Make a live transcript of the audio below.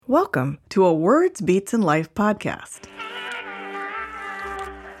Welcome to a Words, Beats, and Life podcast.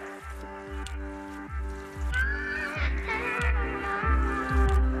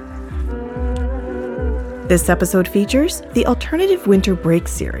 This episode features the Alternative Winter Break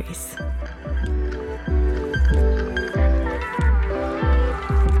series.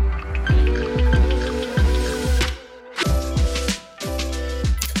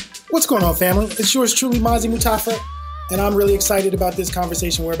 What's going on, family? It's yours truly, Mazi Mutafa, and I'm really excited about this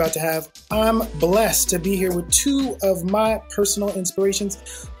conversation we're about to have. I'm blessed to be here with two of my personal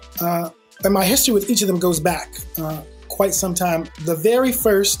inspirations, and my history with each of them goes back quite some time. The very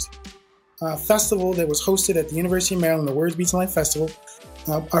first festival that was hosted at the University of Maryland, the Words, Beats, and Life Festival,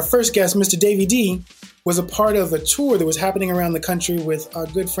 our first guest, Mr. Davey D, was a part of a tour that was happening around the country with our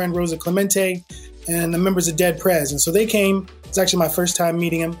good friend Rosa Clemente and the members of Dead Prez. And so they came. It's actually my first time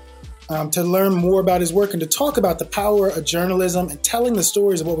meeting him. To learn more about his work and to talk about the power of journalism and telling the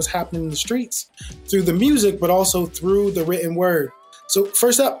stories of what was happening in the streets through the music, but also through the written word. So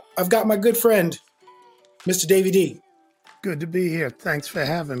first up, I've got my good friend, Mr. Davey D. Good to be here. Thanks for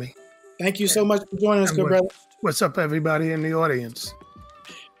having me. Thank you so much for joining us, good brother. What's up, everybody in the audience?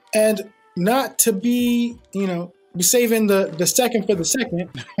 And not to be, we're saving the second for the second.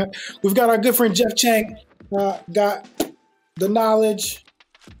 We've got our good friend, Jeff Chang, got the knowledge,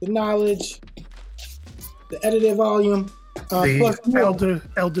 the edited volume. The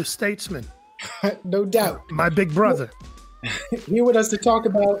elder statesman. No doubt. My big brother. Here with us to talk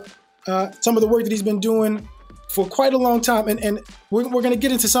about some of the work that he's been doing for quite a long time. And we're going to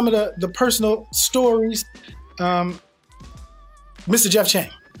get into some of the personal stories. Mr. Jeff Chang.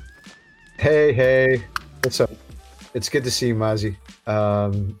 Hey. What's up? It's good to see you, Mazi.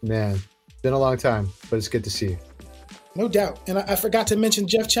 Man, been a long time, but it's good to see you. No doubt. And I forgot to mention,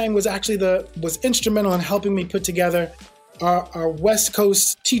 Jeff Chang was actually was instrumental in helping me put together our West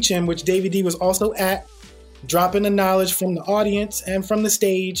Coast teach-in, which Davey D was also at, dropping the knowledge from the audience and from the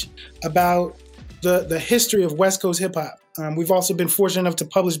stage about the history of West Coast hip-hop. We've also been fortunate enough to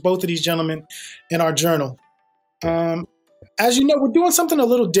publish both of these gentlemen in our journal. As you know, we're doing something a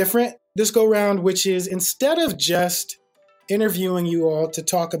little different this go-round, which is instead of just interviewing you all to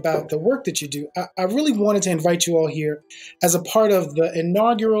talk about the work that you do, I really wanted to invite you all here as a part of the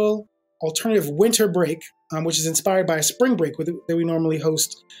inaugural Alternative Winter Break, which is inspired by a spring break that we normally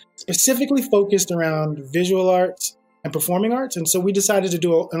host, specifically focused around visual arts and performing arts. And so we decided to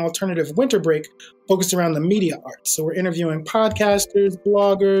do an Alternative Winter Break focused around the media arts. So we're interviewing podcasters,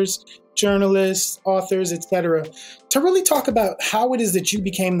 bloggers, journalists, authors, etc., to really talk about how it is that you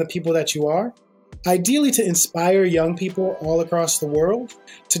became the people that you are. Ideally to inspire young people all across the world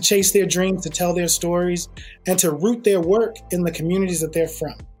to chase their dreams, to tell their stories, and to root their work in the communities that they're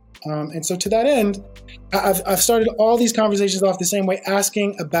from. And so to that end, I've started all these conversations off the same way,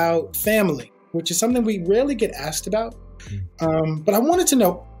 asking about family, which is something we rarely get asked about. But I wanted to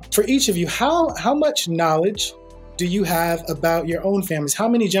know, for each of you, how much knowledge do you have about your own families? How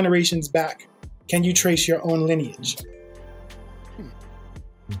many generations back can you trace your own lineage?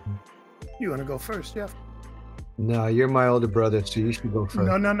 You want to go first, Jeff? No, you're my older brother, so you should go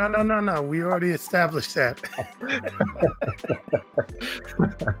first. No. We already established that.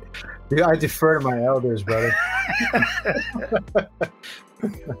 Yeah, I defer to my elders, brother.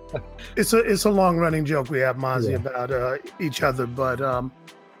 It's a long-running joke we have, Mazi, about each other. But,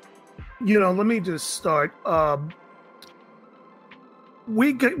 let me just start.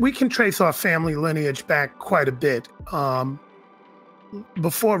 We can trace our family lineage back quite a bit.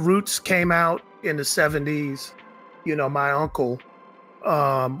 Before Roots came out in the 70s, my uncle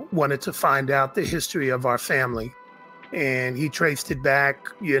wanted to find out the history of our family. And he traced it back,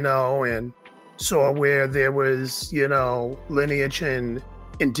 and saw where there was, lineage in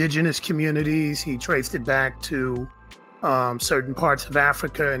indigenous communities. He traced it back to certain parts of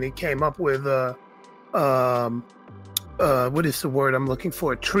Africa, and he came up with what is the word I'm looking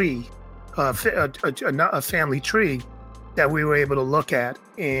for? A tree, a family tree that we were able to look at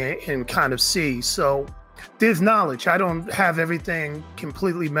and kind of see. So there's knowledge. I don't have everything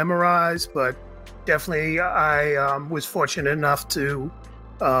completely memorized, but definitely I was fortunate enough to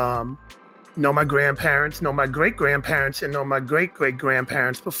know my grandparents, know my great-grandparents, and know my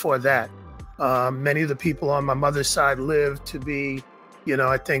great-great-grandparents before that. Many of the people on my mother's side lived to be,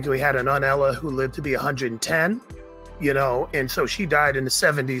 I think we had an Aunt Ella who lived to be 110, and so she died in the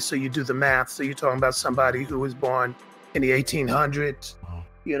 70s, so you do the math. So you're talking about somebody who was born in the 1800s.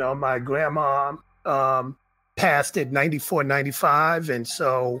 My grandma passed at 94, 95, and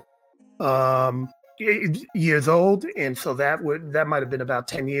so years old, and so that might have been about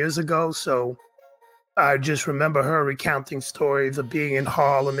 10 years ago. So I just remember her recounting stories of being in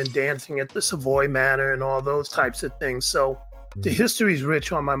Harlem and dancing at the Savoy Manor and all those types of things. So the history is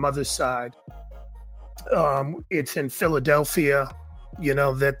rich on my mother's side. It's in Philadelphia,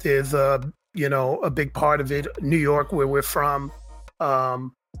 that there's a big part of it. New York, where we're from.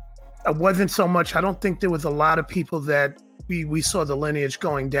 It wasn't so much, I don't think there was a lot of people that we saw the lineage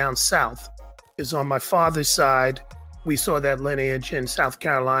going down south. Is on my father's side, we saw that lineage in South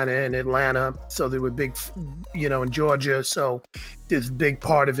Carolina and Atlanta. So there were big, in Georgia. So there's a big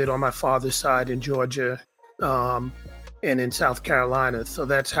part of it on my father's side in Georgia and in South Carolina. So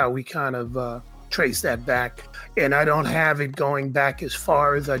that's how we kind of trace that back. And I don't have it going back as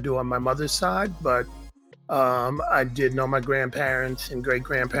far as I do on my mother's side, but I did know my grandparents and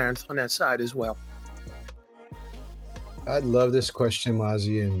great-grandparents on that side as well. I love this question,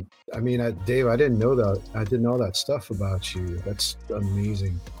 Mazi. And I mean, Dave, I didn't know that. I didn't know that stuff about you. That's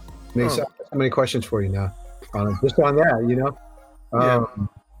amazing. Makes so many questions for you now. Just on that,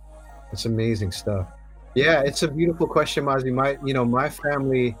 it's amazing stuff. Yeah, it's a beautiful question, Mazi. My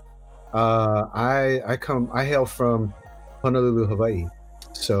family, I hail from Honolulu, Hawaii.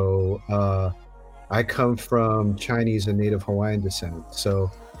 So I come from Chinese and Native Hawaiian descent. So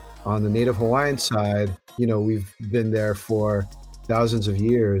on the Native Hawaiian side, we've been there for thousands of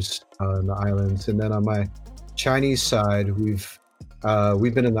years in the islands. And then on my Chinese side, we've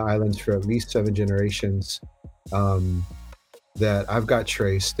been in the islands for at least 7 generations that I've got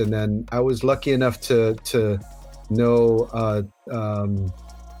traced. And then I was lucky enough to know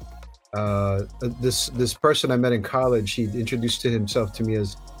this person I met in college. He introduced himself to me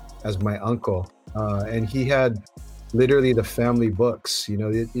as my uncle, and he had literally the family books.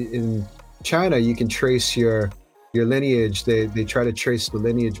 In China, you can trace your lineage. They try to trace the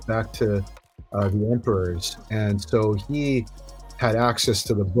lineage back to the emperors, and so he had access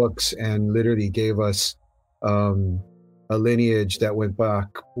to the books and literally gave us a lineage that went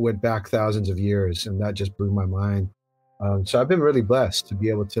back thousands of years, and that just blew my mind. So I've been really blessed to be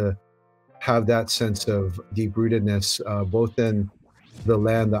able to have that sense of deep rootedness, both in the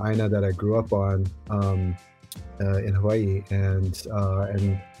land, the Aina that I grew up on in Hawaii, and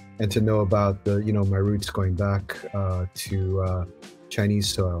to know about the my roots going back to Chinese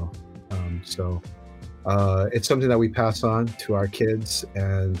soil. So it's something that we pass on to our kids,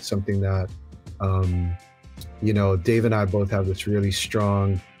 and something that Dave and I both have this really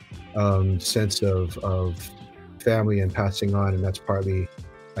strong sense of family and passing on, and that's partly,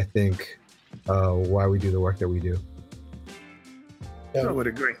 I think, why we do the work that we do. I would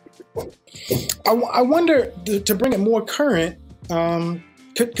agree. I wonder, to bring it more current,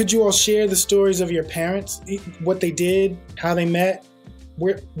 could you all share the stories of your parents, what they did, how they met,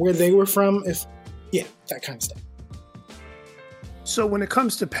 where they were from, that kind of stuff. So when it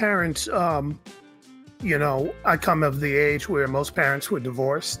comes to parents, I come of the age where most parents were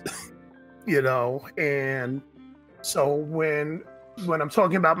divorced, and so when I'm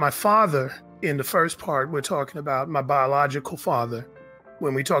talking about my father in the first part, we're talking about my biological father.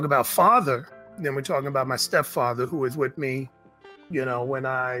 When we talk about father, then we're talking about my stepfather, who was with me, when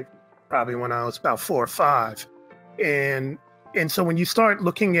I was about 4 or 5. And so when you start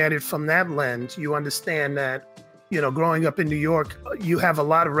looking at it from that lens, you understand that, growing up in New York, you have a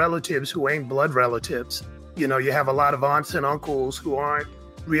lot of relatives who ain't blood relatives. You have a lot of aunts and uncles who aren't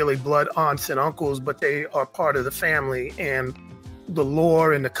really blood aunts and uncles, but they are part of the family. And the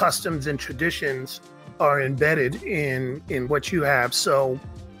lore and the customs and traditions are embedded in what you have. So,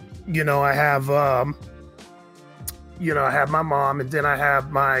 I have, I have my mom, and then I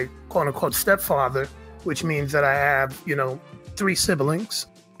have my quote unquote stepfather, which means that I have, 3 siblings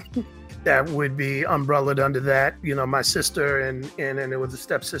that would be umbrellaed under that, my sister and then it was a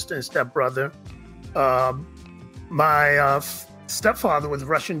stepsister and stepbrother. My stepfather was a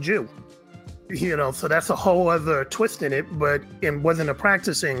Russian Jew. So that's a whole other twist in it, but it wasn't a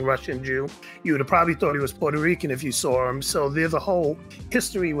practicing Russian Jew. You would have probably thought he was Puerto Rican if you saw him. So there's a whole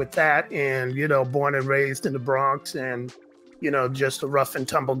history with that, and, born and raised in the Bronx, and, just a rough and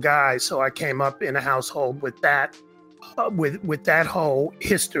tumble guy. So I came up in a household with that, with that whole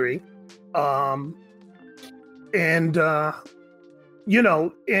history. And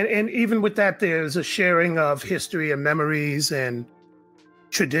even with that, there's a sharing of history and memories and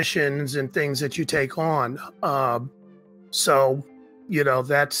traditions and things that you take on. So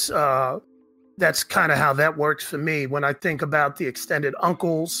that's kind of how that works for me. When I think about the extended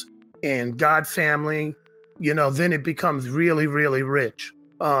uncles and God family, then it becomes really, really rich.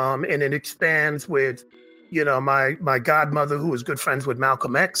 And it expands with, my godmother, who was good friends with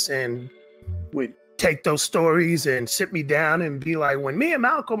Malcolm X and with take those stories and sit me down and be like, when me and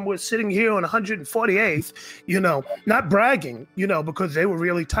Malcolm were sitting here on 148th, not bragging, because they were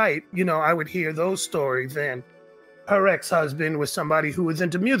really tight, I would hear those stories. And her ex-husband was somebody who was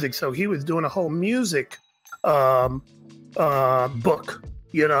into music. So he was doing a whole music book,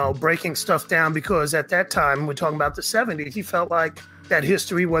 breaking stuff down, because at that time, we're talking about the 70s, he felt like that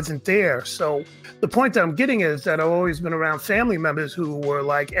history wasn't there. So the point that I'm getting is that I've always been around family members who were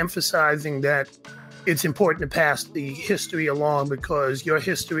like emphasizing that it's important to pass the history along, because your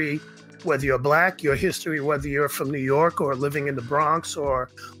history, whether you're Black, your history, whether you're from New York or living in the Bronx or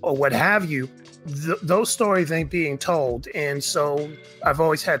what have you, those stories ain't being told. And so I've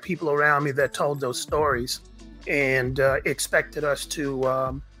always had people around me that told those stories and expected us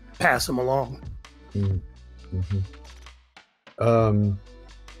to pass them along. Mm-hmm.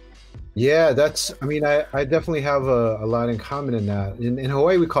 Yeah, I definitely have a lot in common in that. In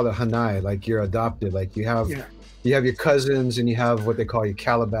Hawaii, we call it hanai, like you're adopted, like you have your cousins and you have what they call your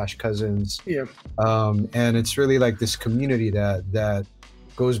calabash cousins. Yeah. And it's really like this community that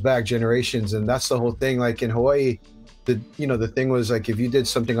goes back generations. And that's the whole thing. Like in Hawaii, the thing was like, if you did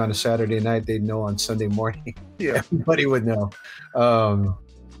something on a Saturday night, they'd know on Sunday morning. Yeah. Everybody would know.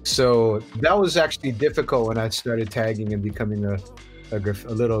 So that was actually difficult when I started tagging and becoming a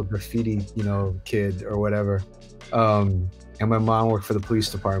little graffiti, kid or whatever. And my mom worked for the police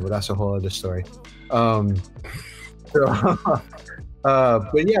department, but that's a whole other story. But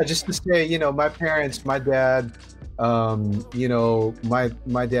yeah, just to say, my parents, my dad, my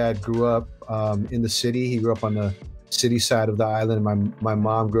dad grew up in the city. He grew up on the city side of the island. My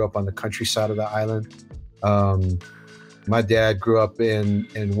mom grew up on the countryside of the island. My dad grew up in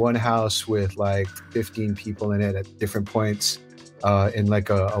one house with like 15 people in it at different points, in like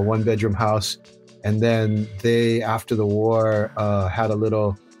a 1-bedroom house. And then they, after the war, had a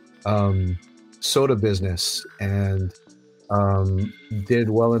little soda business and did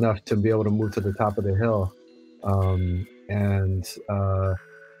well enough to be able to move to the top of the hill.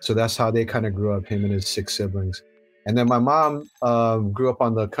 So that's how they kind of grew up, him and his 6 siblings. And then my mom grew up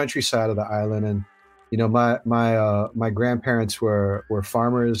on the countryside of the island, and my grandparents were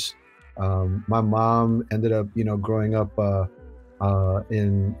farmers. My mom ended up growing up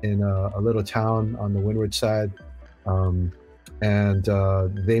in a little town on the windward side, and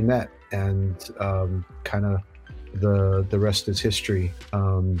they met, and kind of the rest is history.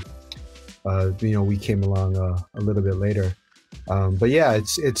 We came along a little bit later, but yeah,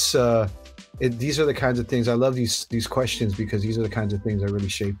 these are the kinds of things I love, these questions, because these are the kinds of things that really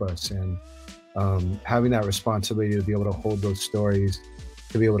shape us. And having that responsibility to be able to hold those stories,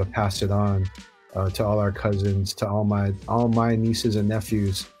 to be able to pass it on to all our cousins, to all my nieces and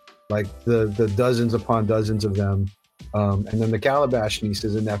nephews, like the dozens upon dozens of them, and then the Calabash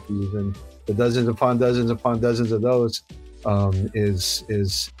nieces and nephews, and the dozens upon dozens upon dozens of those,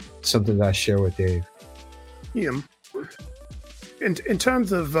 is something that I share with Dave. Yeah. In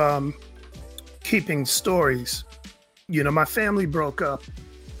terms of keeping stories, my family broke up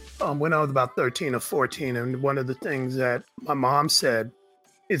when I was about 13 or 14. And one of the things that my mom said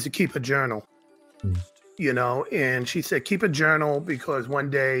is to keep a journal, and she said, keep a journal, because one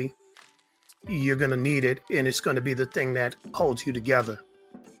day you're going to need it, and it's going to be the thing that holds you together.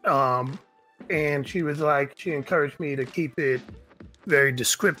 And she encouraged me to keep it very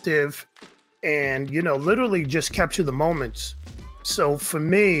descriptive and, literally just capture the moments. So for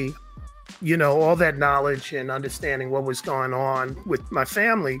me, all that knowledge and understanding what was going on with my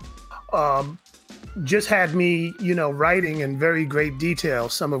family just had me, writing in very great detail,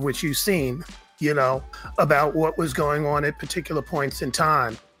 some of which you've seen, about what was going on at particular points in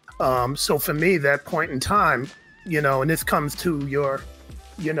time. So for me, that point in time, and this comes to your,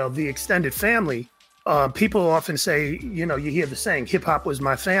 the extended family, people often say, you hear the saying, hip hop was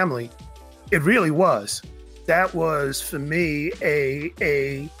my family. It really was. That was for me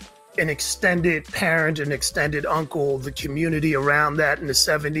an extended parent, an extended uncle, the community around that in the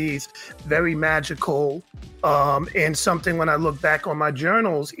 70s, very magical. And something when I look back on my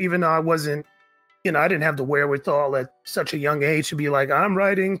journals, even though I wasn't, I didn't have the wherewithal at such a young age to be like, I'm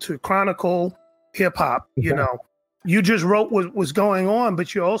writing to chronicle hip hop, You just wrote what was going on,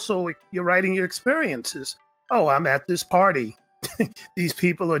 but you're writing your experiences. Oh, I'm at this party. These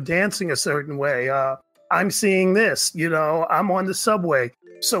people are dancing a certain way. I'm seeing this, I'm on the subway.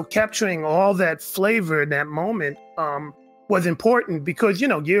 So capturing all that flavor in that moment was important, because,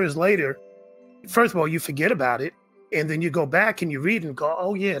 years later, first of all, you forget about it. And then you go back and you read and go,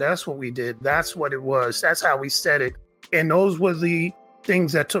 oh, yeah, that's what we did. That's what it was. That's how we said it. And those were the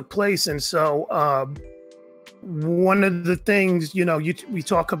things that took place. And so one of the things, we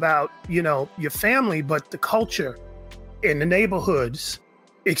talk about, your family, but the culture in the neighborhoods,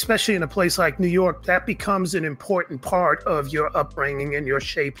 especially in a place like New York, that becomes an important part of your upbringing and your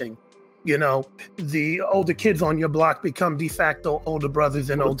shaping. The older kids on your block become de facto older brothers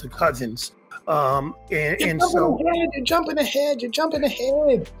and older cousins. You're jumping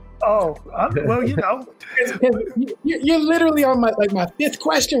ahead. Oh, well, You're literally on my fifth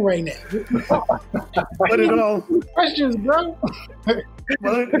question right now. But it all questions, bro.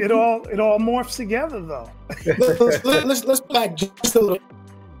 Well, it all morphs together, though. Let's back just a little.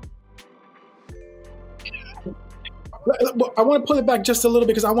 I want to pull it back just a little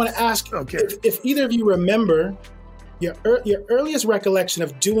because I want to ask if either of you remember your earliest recollection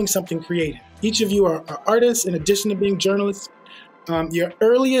of doing something creative. Each of you are artists in addition to being journalists. Your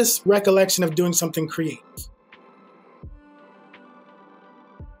earliest recollection of doing something creative.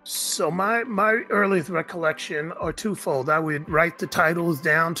 So my earliest recollection are twofold. I would write the titles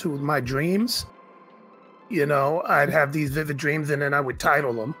down to my dreams. I'd have these vivid dreams and then I would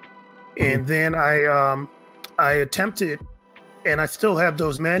title them. And then I attempted, and I still have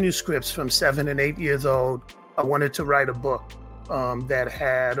those manuscripts from 7 and 8 years old. I wanted to write a book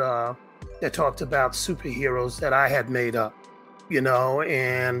that talked about superheroes that I had made up,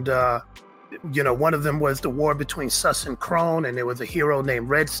 and one of them was the war between Sus and Krone, and there was a hero named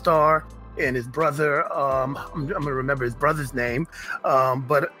Red Star and his brother. I'm gonna remember his brother's name,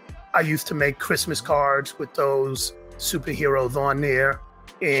 but I used to make Christmas cards with those superheroes on there.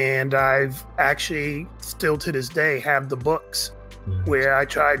 And I've actually still to this day have the books where I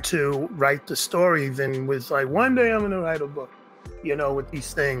tried to write the stories and was like, one day I'm going to write a book, with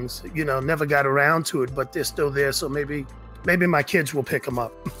these things, never got around to it, but they're still there. So maybe my kids will pick them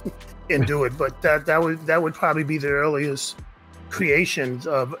up and do it. But that would probably be the earliest creations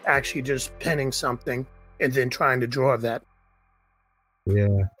of actually just penning something and then trying to draw that. Yeah.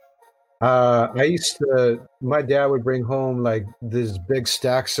 My dad would bring home like these big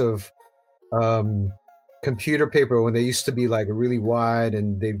stacks of computer paper when they used to be like really wide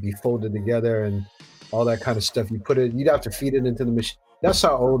and they'd be folded together and all that kind of stuff. You'd have to feed it into the machine. That's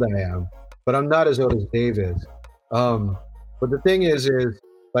how old I am, but I'm not as old as Dave is. But the thing is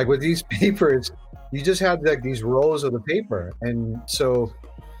like with these papers, you just had like these rolls of the paper. And so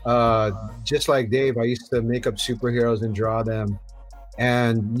just like Dave, I used to make up superheroes and draw them.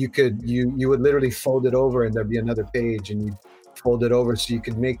 And you would literally fold it over and there'd be another page and you fold it over so you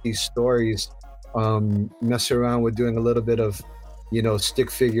could make these stories, mess around with doing a little bit of,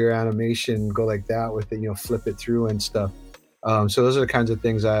 stick figure animation, go like that with it, flip it through and stuff. So those are the kinds of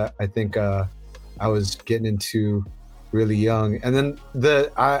things I think I was getting into really young. And then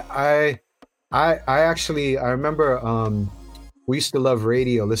I remember we used to love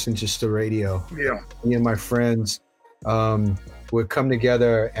radio, listen just to radio. Yeah. Me and my friends would come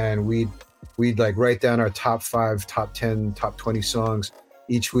together and we'd like write down our top 5, top 10, top 20 songs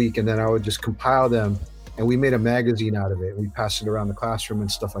each week, and then I would just compile them, and we made a magazine out of it. We passed it around the classroom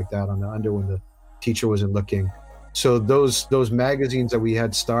and stuff like that on the under when the teacher wasn't looking. So those magazines that we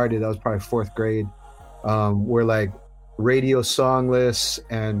had started, that was probably 4th grade, were like radio song lists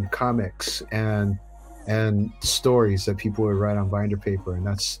and comics and stories that people would write on binder paper, and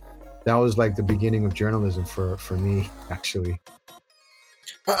that was like the beginning of journalism for me, actually.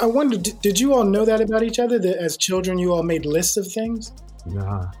 I wonder, did you all know that about each other, that as children you all made lists of things?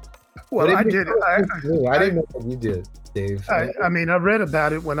 Nah. Well, I did. I didn't know what you did, Dave. I mean, I read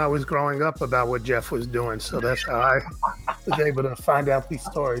about it when I was growing up about what Jeff was doing, so that's how I was able to find out these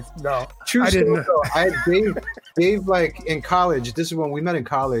stories. No, true. I didn't know. Dave, like in college, this is when we met in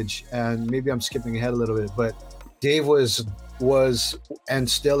college, and maybe I'm skipping ahead a little bit, but Dave was and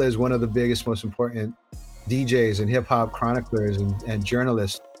still is one of the biggest, most important DJs and hip hop chroniclers and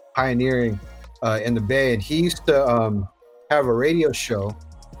journalists, pioneering in the Bay. And he used to have a radio show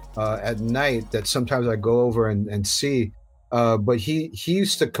at night that sometimes I go over and see. But he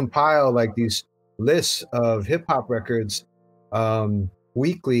used to compile like these lists of hip hop records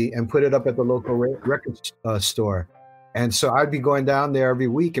weekly and put it up at the local record store. And so I'd be going down there every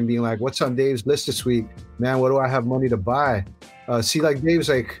week and being like, what's on Dave's list this week? Man, what do I have money to buy? See, like Dave's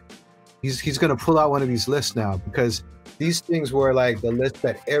like, he's going to pull out one of these lists now, because these things were like the list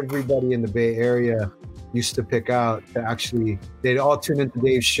that everybody in the Bay Area used to pick out to actually, they'd all tune into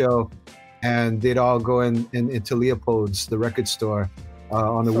Dave's show and they'd all go into Leopold's, the record store,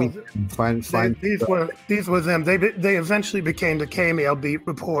 on the week and find these were them. They eventually became the KML Beat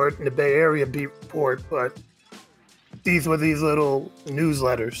Report and the Bay Area Beat Report, but these were these little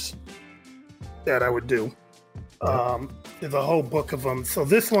newsletters that I would do. There's a whole book of them. So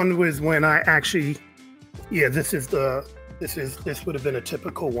this one was when I actually Yeah, this would have been a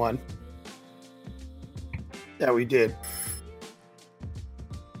typical one that we did.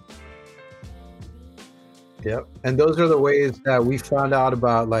 Yep. And those are the ways that we found out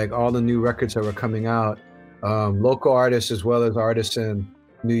about like all the new records that were coming out. Local artists as well as artists in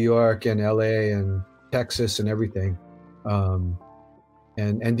New York and LA and Texas and everything. And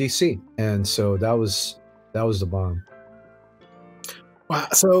DC. And so that was the bomb. Wow.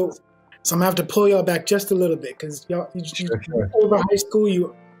 So I'm gonna have to pull y'all back just a little bit because y'all Sure. over high school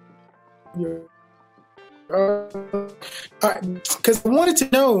you're all right, because I wanted to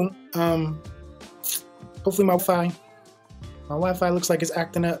know, hopefully my Wi-Fi looks like it's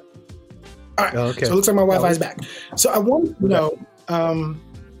acting up. All right, Okay. so it looks like my Wi-Fi is back. So I wanted to know,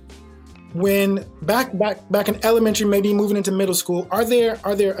 when back in elementary, maybe moving into middle school, are there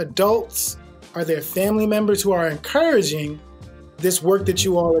adults, are there family members who are encouraging this work that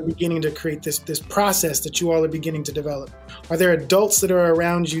you all are beginning to create, this process that you all are beginning to develop? Are there adults that are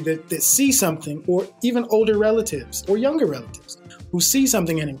around you that see something, or even older relatives or younger relatives who see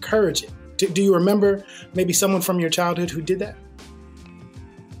something and encourage it? Do you remember maybe someone from your childhood who did that?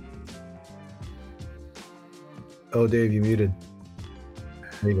 Oh, Dave, you muted.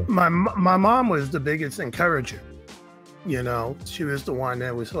 There you go. My mom was the biggest encourager. You know, she was the one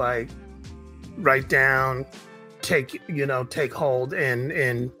that was like, write down, take hold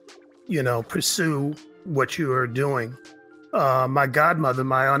and pursue what you are doing. My godmother,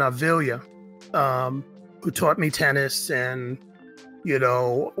 my Aunt Avilia, who taught me tennis and,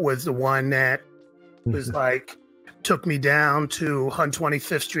 was the one that was like, took me down to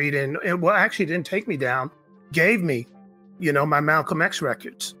 125th Street and well, actually didn't take me down, gave me, my Malcolm X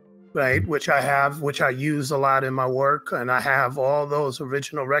records, right? Which I use a lot in my work. And I have all those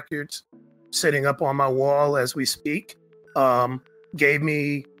original records sitting up on my wall as we speak. Gave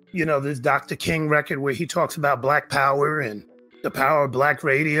me, this Dr. King record where he talks about Black Power and the power of Black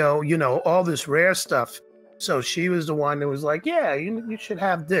radio, all this rare stuff. So she was the one that was like, yeah, you should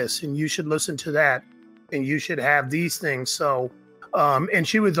have this and you should listen to that and you should have these things. So, and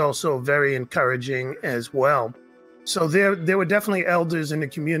she was also very encouraging as well. So there were definitely elders in the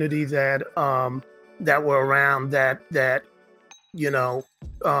community that were around that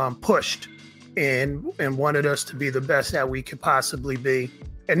pushed and wanted us to be the best that we could possibly be.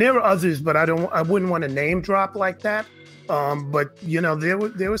 And there were others, but I wouldn't want to name drop like that. But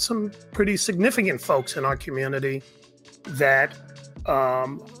there were some pretty significant folks in our community that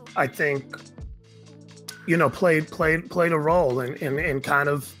I think played a role in kind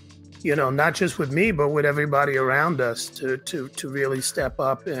of not just with me but with everybody around us to really step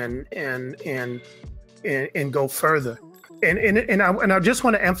up and go further. And I just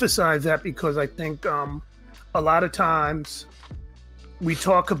want to emphasize that because I think a lot of times we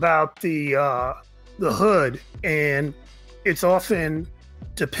talk about the hood and it's often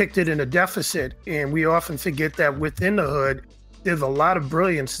depicted in a deficit, and we often forget that within the hood there's a lot of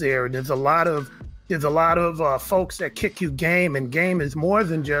brilliance there, and there's a lot of folks that kick you game, and game is more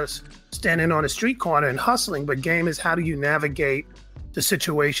than just standing on a street corner and hustling, but game is how do you navigate the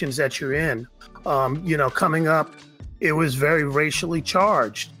situations that you're in. Coming up, it was very racially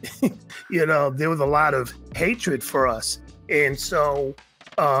charged. There was a lot of hatred for us. And so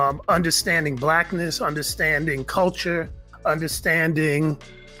understanding Blackness, understanding culture, understanding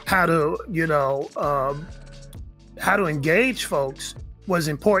how to engage folks was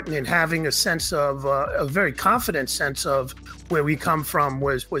important, and having a sense of a very confident sense of where we come from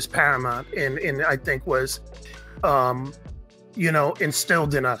was paramount, and I think was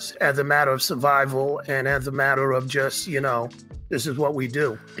instilled in us as a matter of survival and as a matter of just this is what we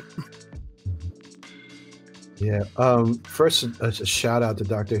do. Yeah. First, a shout out to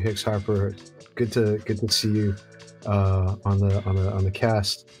Dr. Hicks Harper. Good to see you on the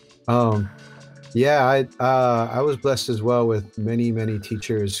cast. I was blessed as well with many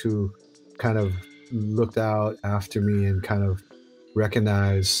teachers who kind of looked out after me and kind of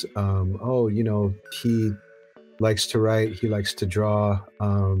recognized, he likes to write, he likes to draw,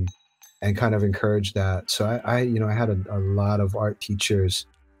 and kind of encouraged that. So I had a lot of art teachers,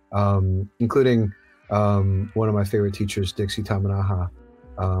 including one of my favorite teachers, Dixie Tamanaha,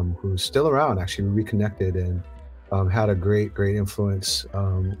 who's still around. Actually, we reconnected and had a great influence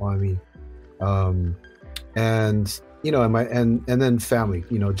on me. And then family,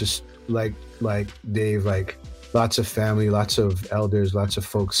 just like Dave, like lots of family, lots of elders, lots of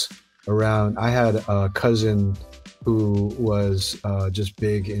folks around. I had a cousin who was just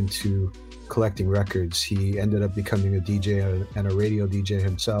big into collecting records. He ended up becoming a DJ and a radio DJ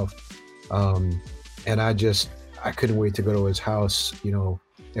himself. And I couldn't wait to go to his house,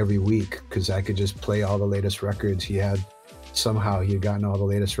 every week because I could just play all the latest records. He had gotten all the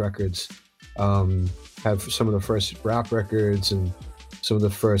latest records, had some of the first rap records and some of the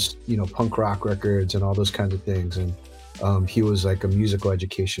first, punk rock records and all those kinds of things. And he was like a musical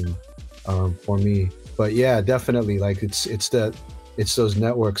education for me. But yeah, definitely, like it's those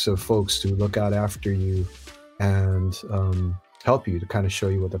networks of folks who look out after you and help you to kind of show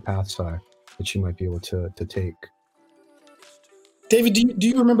you what the paths are that you might be able to take. David, do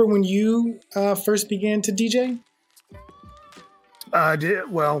you remember when you first began to DJ? I did.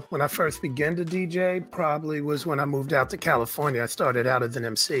 Well, when I first began to DJ, probably was when I moved out to California. I started out as an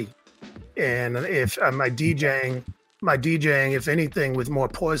MC, and if my DJing, if anything, was more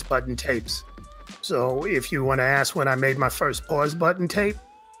pause button tapes. So if you want to ask when I made my first pause button tape,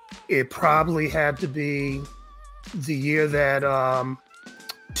 it probably had to be the year that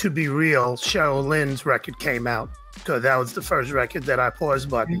To Be Real, Cheryl Lynn's record came out, because that was the first record that I pause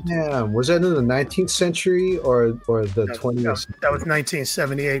buttoned. Yeah, was that in the 19th century or the 20th? That was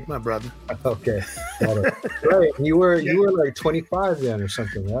 1978, my brother. Okay, got it. Right, you were like 25 then or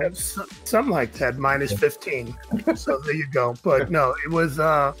something, right? Something like that, minus 15. So there you go. But no, it was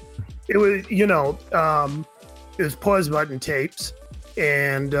pause button tapes,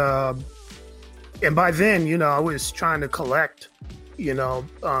 and by then, I was trying to collect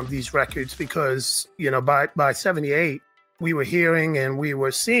these records because, by 78, we were hearing and we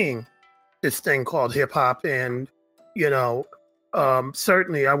were seeing this thing called hip hop. And,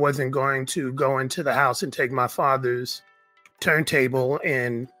 certainly I wasn't going to go into the house and take my father's turntable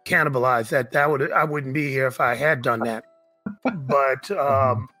and cannibalize that. I wouldn't be here if I had done that.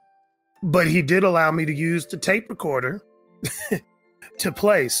 But he did allow me to use the tape recorder to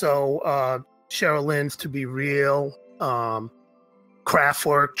play. So Cheryl Lynn's To Be Real,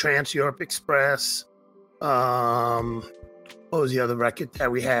 Kraftwerk, Trans Europe Express. What was the other record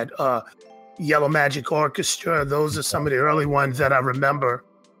that we had? Yellow Magic Orchestra. Those are some of the early ones that I remember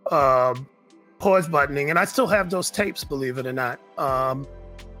pause buttoning, and I still have those tapes, believe it or not.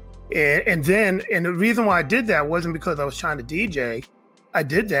 And the reason why I did that wasn't because I was trying to DJ. I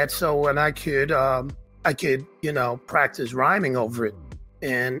did that so when I could practice rhyming over it,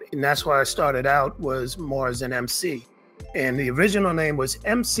 and that's why I started out was more as an MC. And the original name was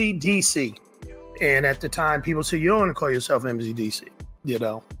MCDC. And at the time, people said, you don't want to call yourself MCDC,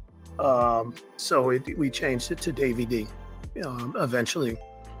 So we changed it to Davey D eventually.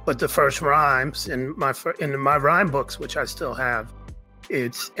 But the first rhymes in my rhyme books, which I still have,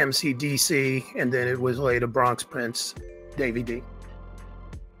 it's MCDC, and then it was later Bronx Prince, Davey D.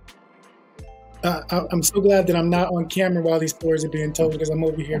 I'm so glad that I'm not on camera while these stories are being told, because I'm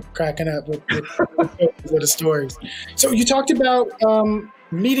over here cracking up with the stories. So you talked about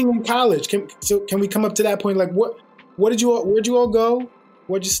meeting in college. Can we come up to that point? Like, where'd you all go?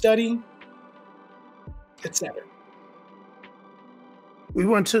 What'd you study? Etc. We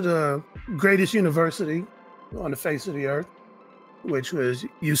went to the greatest university on the face of the earth, which was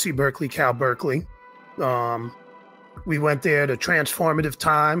UC Berkeley, Cal Berkeley. We went there at a transformative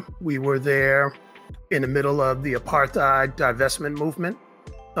time. We were there in the middle of the apartheid divestment movement.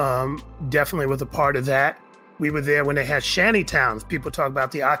 Definitely was a part of that. We were there when they had shanty towns. People talk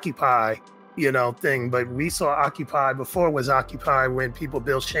about the Occupy, thing, but we saw Occupy before it was Occupy, when people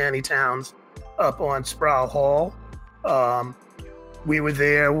built shanty towns up on Sproul Hall. We were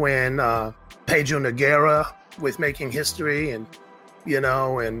there when Pedro Nogueira was making history and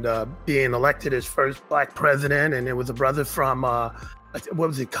being elected as first Black president. And it was a brother from, what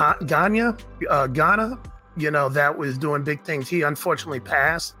was it, Ghana, that was doing big things. He unfortunately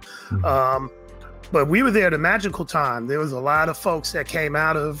passed. But we were there at a magical time. There was a lot of folks that came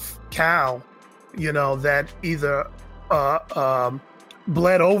out of Cal, that either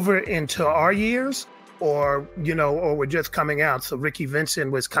bled over into our years or were just coming out. So Ricky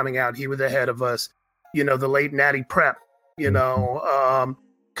Vincent was coming out. He was ahead of us. The late Natty Prep,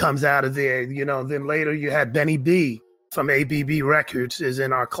 comes out of there. Then later you had Benny B from ABB Records is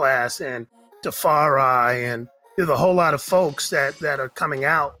in our class, and Tafari, and there's a whole lot of folks that are coming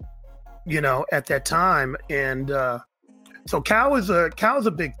out, at that time. And so Cal was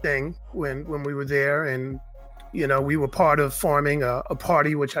a big thing when we were there, and we were part of forming a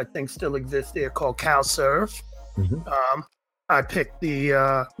party which I think still exists there called Cal Serve. I picked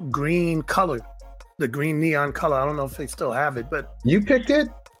the green color. The green neon color. I don't know if they still have it, but you picked it?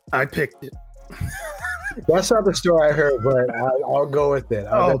 I picked it. That's not the story I heard, but I'll go with it.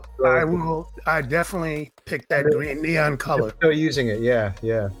 I will. I definitely picked that green neon color. I'm still using it. Yeah.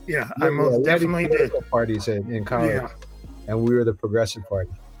 I most definitely did. Parties in college, and we were the progressive party.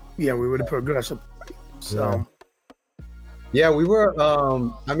 Yeah, we were the progressive party. So, Yeah, we were.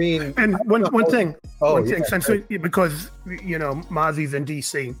 I mean, And one thing, yeah, since because Mozzie's in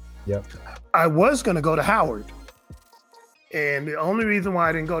DC, yep. I was going to go to Howard, and the only reason why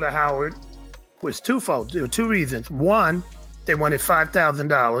I didn't go to Howard was twofold. There were two reasons. One, they wanted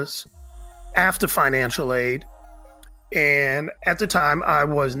 $5,000 after financial aid, and at the time I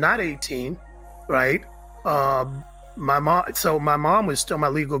was not 18, right? My mom was still my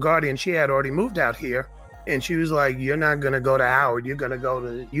legal guardian. She had already moved out here. And she was like, you're not going to go to Howard. You're going to go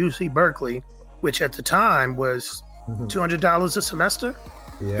to UC Berkeley, which at the time was $200 a semester.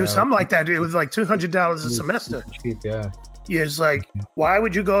 Yeah. It was something like that. It was like $200 a semester. Cheap, yeah. Yeah, it's like, why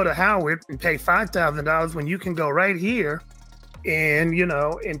would you go to Howard and pay $5,000 when you can go right here and,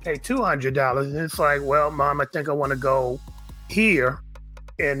 and pay $200? And it's like, well, Mom, I think I want to go here.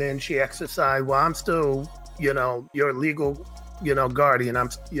 And then she exercised, well, I'm still, your legal guardian.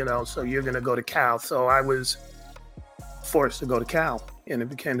 So you're going to go to Cal. So I was forced to go to Cal, and it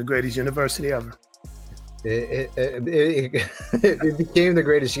became the greatest university ever. It became the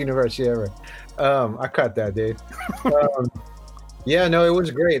greatest university ever. I caught that, Dave. Yeah, no, it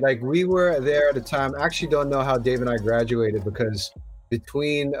was great. Like, we were there at the time. I actually don't know how Dave and I graduated, because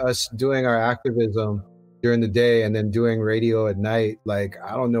between us doing our activism during the day and then doing radio at night, like,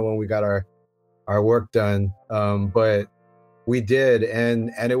 I don't know when we got our work done. But we did,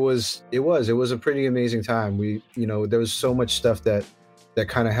 and it was a pretty amazing time. We, there was so much stuff that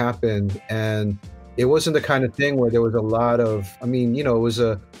kind of happened, and it wasn't the kind of thing where there was a lot of, it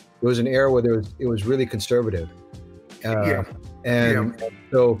was an era where it was really conservative. So,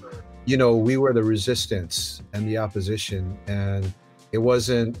 we were the resistance and the opposition, and it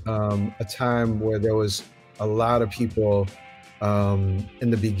wasn't a time where there was a lot of people in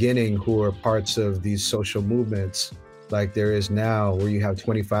the beginning who were parts of these social movements like there is now, where you have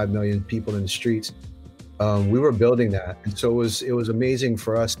 25 million people in the streets. We were building that. And so it was amazing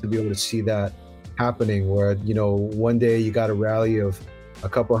for us to be able to see that happening, where, one day you got a rally of a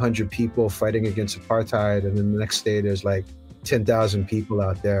couple hundred people fighting against apartheid, and then the next day there's like 10,000 people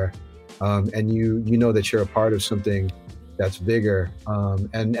out there. And you know that you're a part of something that's bigger.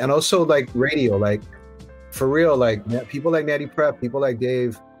 And also, like, radio, like, for real, like, people like Natty Prep, people like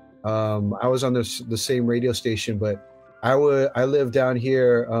Dave. I was on the same radio station, but I live down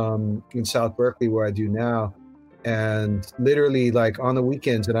here in South Berkeley, where I do now, and literally, like, on the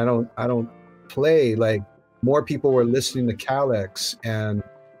weekends, and I don't play, like, more people were listening to Calex and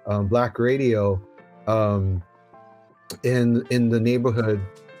Black radio in the neighborhood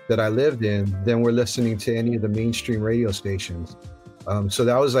that I lived in than were listening to any of the mainstream radio stations. So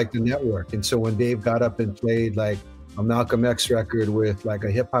that was like the network. And so when Dave got up and played like a Malcolm X record with like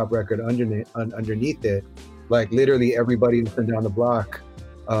a hip hop record underneath it, like literally everybody up and down the block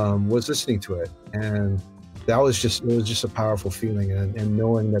was listening to it. And it was just a powerful feeling. And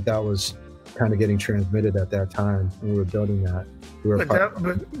knowing that was kind of getting transmitted at that time when we were building that. But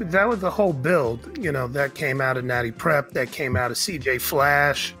that was the whole build, that came out of Natty Prep, that came out of CJ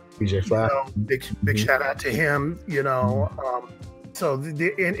Flash. Big shout out to him, So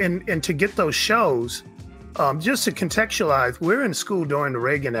and to get those shows, just to contextualize, we're in school during the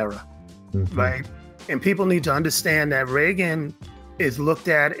Reagan era, right? And people need to understand that Reagan is looked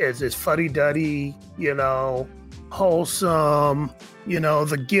at as this fuddy-duddy, wholesome,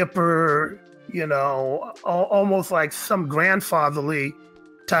 the Gipper, almost like some grandfatherly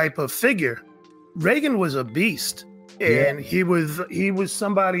type of figure. Reagan was a beast, and he was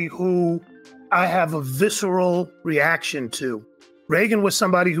somebody who I have a visceral reaction to. Reagan was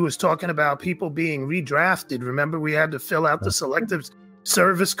somebody who was talking about people being redrafted. Remember, we had to fill out the selective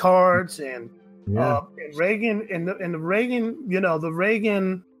service cards, and Reagan in the Reagan, the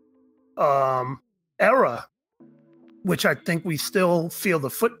Reagan era, which I think we still feel the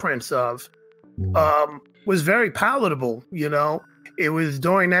footprints of, was very palatable. It was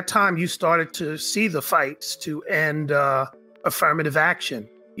during that time you started to see the fights to end affirmative action.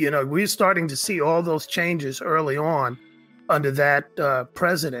 We're starting to see all those changes early on under that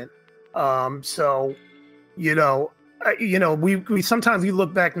president. So, we sometimes we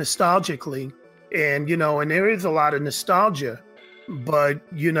look back nostalgically, and and there is a lot of nostalgia, but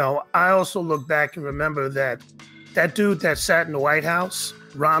I also look back and remember that dude that sat in the White House,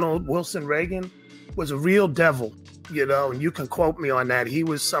 Ronald Wilson Reagan, was a real devil, and you can quote me on that. He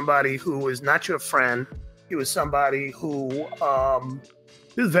was somebody who was not your friend. He was somebody who it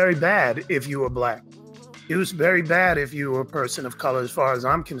was very bad if you were Black. It was very bad if you were a person of color, as far as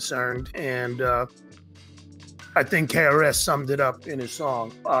I'm concerned. And I think KRS summed it up in his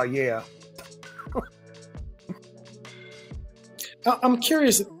song, Yeah. I'm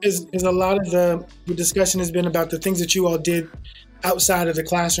curious, is a lot of the discussion has been about the things that you all did outside of the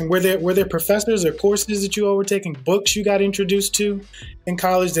classroom. Were there professors or courses that you all were taking, books you got introduced to in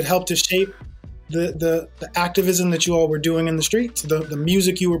college that helped to shape the activism that you all were doing in the streets, the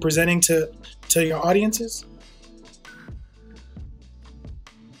music you were presenting to your audiences?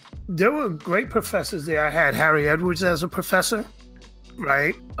 There were great professors there. I had Harry Edwards as a professor,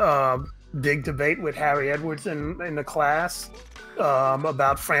 right? Big debate with Harry Edwards in the class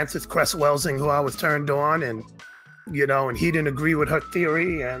about Frances Cress Welsing, who I was turned on, and he didn't agree with her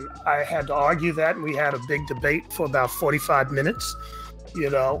theory, and I had to argue that, and we had a big debate for about 45 minutes.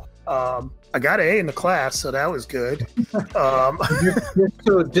 I got an A in the class, so that was good.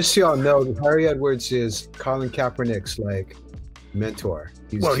 So just so y'all know, Harry Edwards is Colin Kaepernick's mentor.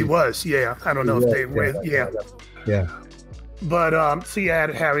 He was, yeah. I don't know if they were, yeah. Yeah. But so you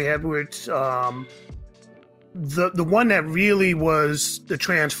had Harry Edwards. The one that really was the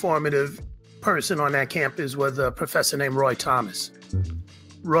transformative person on that campus was a professor named Roy Thomas. Mm-hmm.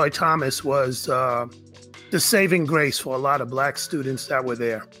 Roy Thomas was the saving grace for a lot of Black students that were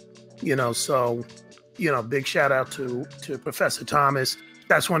there. So big shout out to Professor Thomas.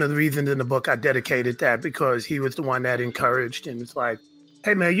 That's one of the reasons in the book I dedicated that, because he was the one that encouraged and it's like,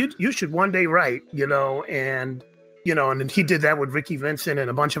 hey man, you should one day write, and he did that with Ricky Vincent and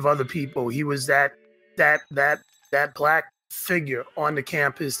a bunch of other people. He was that Black figure on the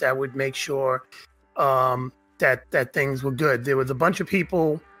campus that would make sure that things were good. There was a bunch of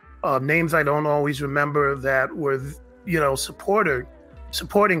people, names I don't always remember, that were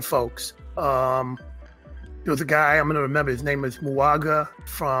supporting folks. There was a guy, I'm going to remember, his name is Muaga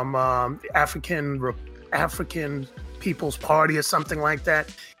from African People's Party or something like that.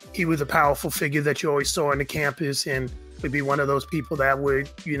 He was a powerful figure that you always saw on the campus, and would be one of those people that would,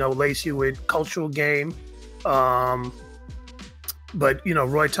 lace you with cultural game. But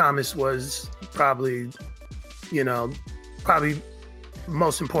Roy Thomas was probably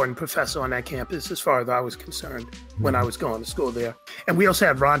most important professor on that campus as far as I was concerned when I was going to school there. And we also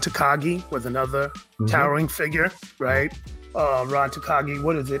had Ron Takagi, was another towering figure, right? Ron Takagi,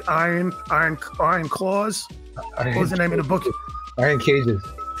 what is it? Iron Claws? What was the name of the book? Iron Cages.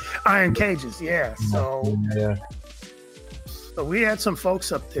 Iron Cages, yeah. So we had some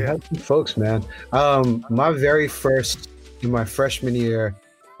folks up there. Had some folks, man. In my freshman year,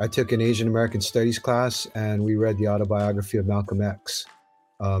 I took an Asian American Studies class, and we read the autobiography of Malcolm X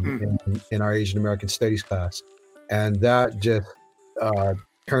in our Asian American Studies class. And that just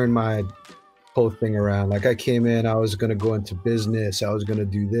turned my whole thing around. I came in, I was going to go into business. I was going to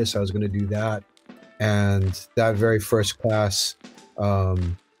do this. I was going to do that. And that very first class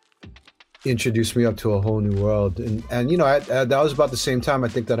introduced me up to a whole new world. And that was about the same time I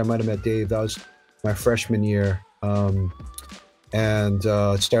think that I might have met Dave. That was my freshman year. And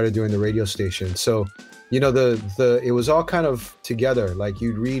started doing the radio station. So, it was all kind of together.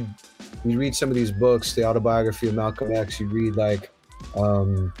 You'd read some of these books, the autobiography of Malcolm X. You'd read what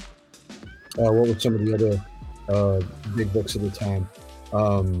were some of the other big books at the time?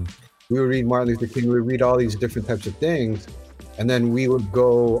 We would read Martin Luther King. We would read all these different types of things, and then we would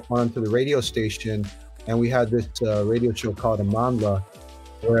go onto the radio station, and we had this radio show called Amandla,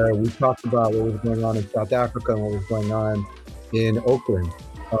 where we talked about what was going on in South Africa and what was going on in Oakland.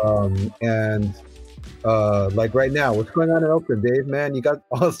 Right now, what's going on in Oakland, Dave, man? You got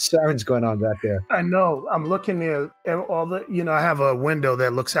all the sirens going on back there. I know. I'm looking there at all the, I have a window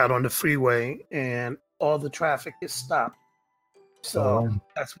that looks out on the freeway, and all the traffic is stopped. So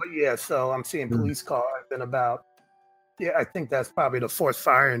that's what, so I'm seeing police cars and I think that's probably the fourth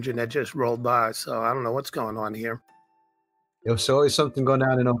fire engine that just rolled by. So I don't know what's going on here. There's always something going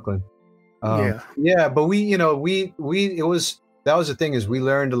on in Oakland. But that was the thing, is we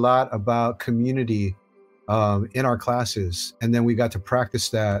learned a lot about community in our classes, and then we got to practice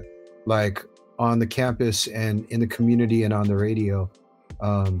that on the campus and in the community and on the radio.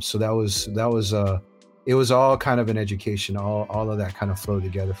 So that was it was all kind of an education. All of that kind of flowed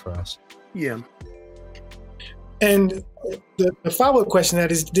together for us. Yeah. And the follow-up question to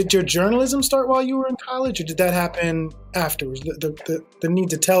that is, did your journalism start while you were in college, or did that happen afterwards? The need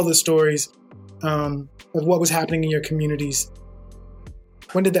to tell the stories of what was happening in your communities.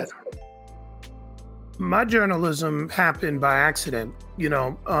 When did that start? My journalism happened by accident.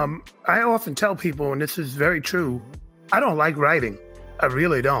 I often tell people, and this is very true, I don't like writing. I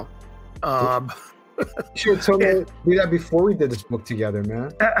really don't. Sure, told me do that before we did this book together,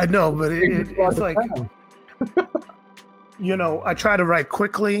 man. I know, but it's like, I try to write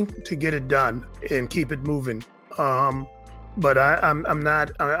quickly to get it done and keep it moving. but I'm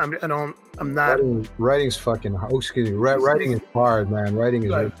not. I'm not. Writing's fucking. Oh, excuse me. Writing is hard, man. Writing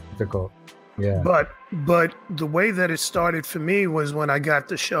is really difficult. Yeah. But the way that it started for me was when I got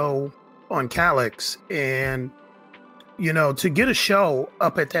the show on Calix, and to get a show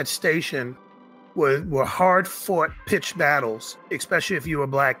up at that station were hard fought pitch battles, especially if you were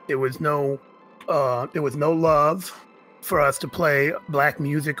black. There was no love for us to play black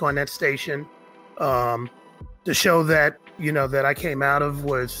music on that station. The show that that I came out of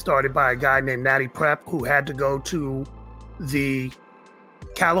was started by a guy named Natty Prep, who had to go to the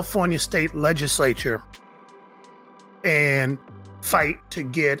California State Legislature and fight to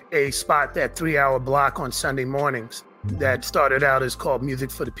get a spot, that 3-hour block on Sunday mornings that started out as called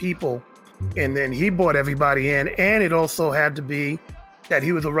Music for the People. And then he brought everybody in, and it also had to be that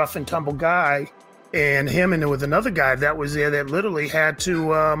he was a rough and tumble guy, and him and there was another guy that was there that literally had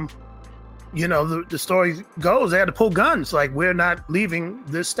to the story goes, they had to pull guns, like, we're not leaving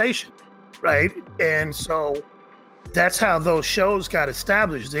this station, right? And so that's how those shows got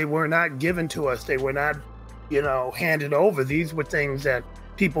established. They were not given to us. They were not, handed over. These were things that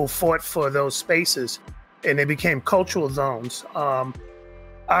people fought for those spaces, and they became cultural zones.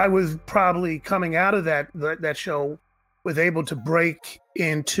 I was probably coming out of that show, was able to break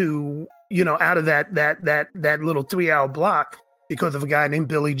into, out of that little 3-hour block because of a guy named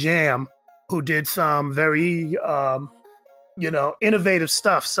Billy Jam, who did some very, innovative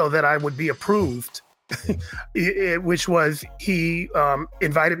stuff so that I would be approved. Which was, he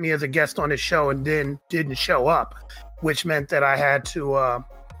invited me as a guest on his show and then didn't show up, which meant that I had to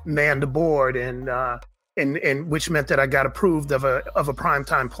man the board, and which meant that I got approved of a prime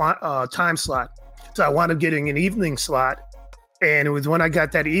time time slot. So I wound up getting an evening slot, and it was when I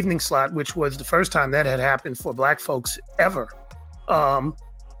got that evening slot, which was the first time that had happened for black folks ever.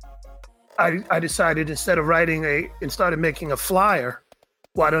 I decided, instead of writing and started making a flyer,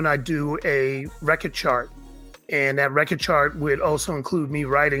 why don't I do a record chart? And that record chart would also include me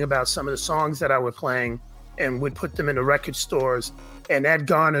writing about some of the songs that I was playing, and would put them in the record stores. And that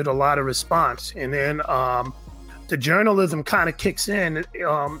garnered a lot of response. And then the journalism kind of kicks in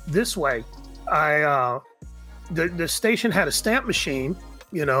this way. The station had a stamp machine,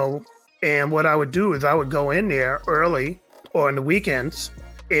 and what I would do is I would go in there early or on the weekends,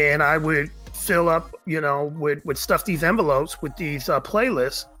 and I would fill up, would stuff these envelopes with these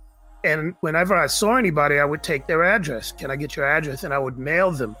playlists. And whenever I saw anybody, I would take their address. Can I get your address? And I would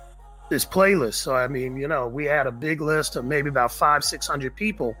mail them this playlist. So, I mean, we had a big list of maybe about 500-600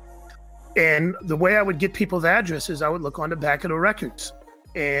 people. And the way I would get people's addresses, I would look on the back of the records,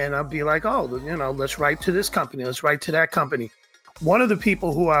 and I'd be like, oh, let's write to this company. Let's write to that company. One of the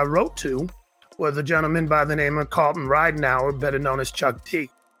people who I wrote to was a gentleman by the name of Carlton Ridenauer, better known as Chuck D.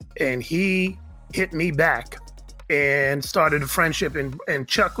 And he hit me back and started a friendship. And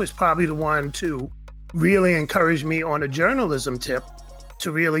Chuck was probably the one to really encourage me on a journalism tip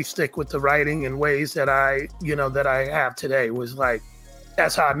to really stick with the writing in ways that I have today. It was like,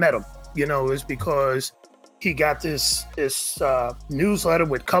 that's how I met him. It was because he got this newsletter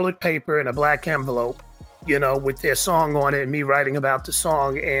with colored paper and a black envelope, with their song on it and me writing about the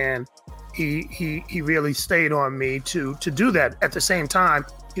song. And he really stayed on me to do that. At the same time,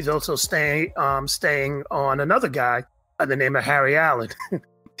 he's also staying on another guy by the name of Harry Allen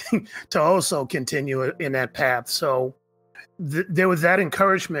to also continue in that path. So there was that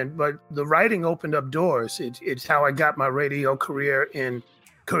encouragement, but the writing opened up doors. It's how I got my radio career in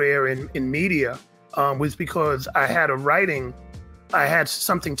media, was because I had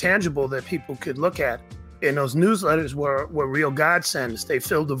something tangible that people could look at. And those newsletters were real godsends. They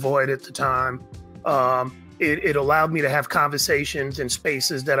filled the void at the time. It allowed me to have conversations in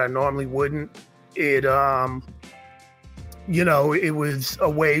spaces that I normally wouldn't. It was a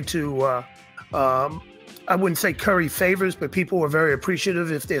way to, I wouldn't say curry favors, but people were very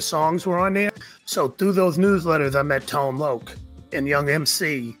appreciative if their songs were on there. So through those newsletters, I met Tone Loc and Young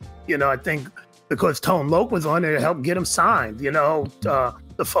MC. I think because Tone Loc was on there to help get him signed.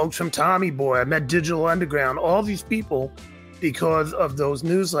 The folks from Tommy Boy, I met Digital Underground, all these people because of those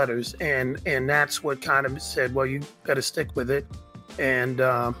newsletters. And that's what kind of said, well, you better stick with it. And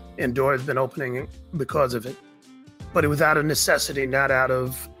doors been opening because of it. But it was out of necessity, not out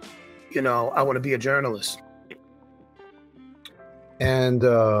of, I want to be a journalist. And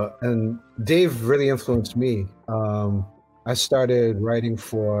Dave really influenced me. I started writing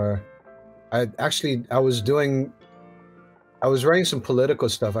I was writing some political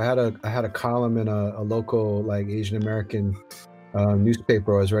stuff. I had a column in a local, like, Asian American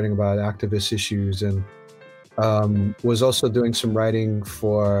newspaper. I was writing about activist issues, and was also doing some writing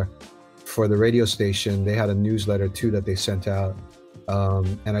for for the radio station. They had a newsletter too that they sent out,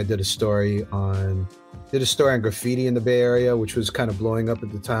 and I did a story on graffiti in the Bay Area, which was kind of blowing up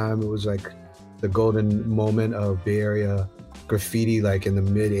at the time. It was like the golden moment of Bay Area graffiti, like in the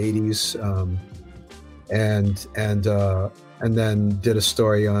mid '80s, and then did a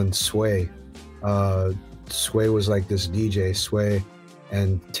story on Sway. Sway was like this DJ. Sway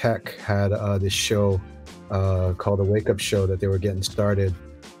and Tech had this show called the Wake Up Show that they were getting started.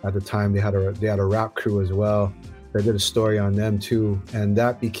 At the time, they had a rap crew as well. I did a story on them too, and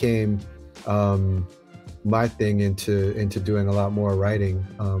that became my thing into doing a lot more writing.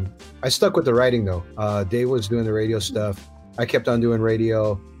 I stuck with the writing though. Dave was doing the radio stuff. I kept on doing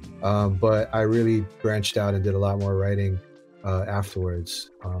radio, but I really branched out and did a lot more writing afterwards.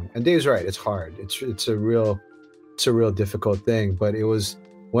 And Dave's right; it's hard. It's a real difficult thing. But it was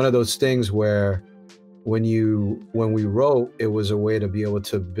one of those things where when we wrote, it was a way to be able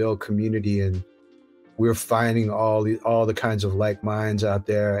to build community, and we were finding all the kinds of like minds out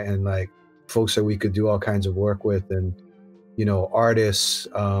there, and like folks that we could do all kinds of work with, and artists,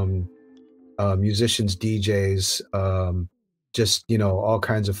 musicians, DJs, just all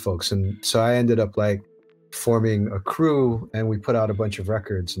kinds of folks. And so I ended up like forming a crew, and we put out a bunch of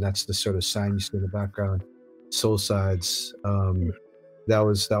records, and that's the sort of sign you see in the background, Soul Sides. That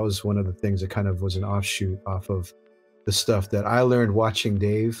was one of the things that kind of was an offshoot off of the stuff that I learned watching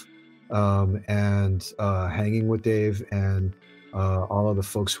Dave, and hanging with Dave, and all of the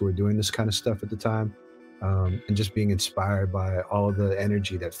folks who were doing this kind of stuff at the time, and just being inspired by all of the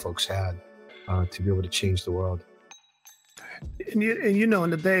energy that folks had to be able to change the world. And in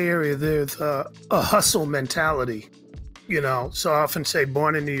the Bay Area, there's a hustle mentality. So I often say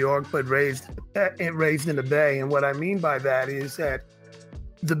born in New York, but raised in the Bay. And what I mean by that is that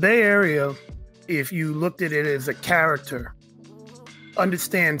the Bay Area, if you looked at it as a character,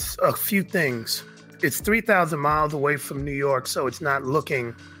 understands a few things. It's 3,000 miles away from New York, so it's not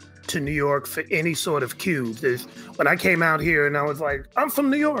looking to New York for any sort of cues. When I came out here and I was like, I'm from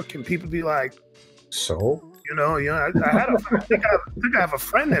New York, and people be like, so? I think I have a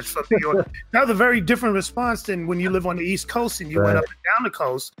friend that's from New York. That was a very different response than when you live on the East Coast and you went up and down the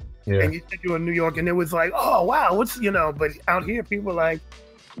coast, and you said you were in New York, and it was like, oh wow, but out here people are like,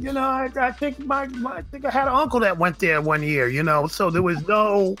 I think I think I had an uncle that went there one year, so there was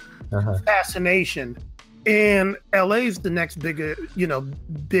no fascination. And LA is the next bigger,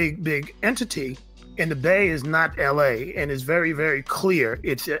 big entity, and the Bay is not LA, and it's very, very clear.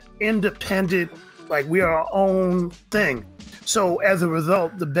 It's an independent, like we are our own thing. So as a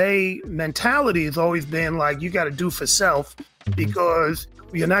result, the Bay mentality has always been like, you got to do for self, because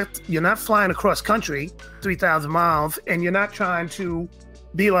you're not flying across country 3,000 miles, and you're not trying to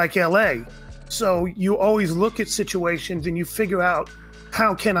be like LA. So you always look at situations and you figure out,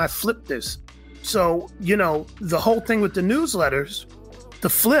 how can I flip this? So, the whole thing with the newsletters, the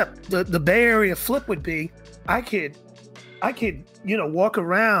flip, the Bay Area flip would be, I could, walk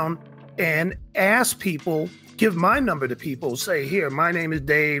around and ask people, give my number to people, say, here, my name is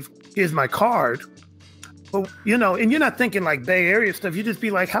Dave, here's my card. But, and you're not thinking like Bay Area stuff, you just be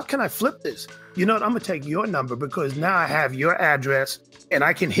like, how can I flip this? I'm gonna take your number, because now I have your address and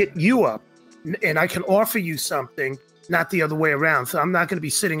I can hit you up and I can offer you something, not the other way around. So I'm not gonna be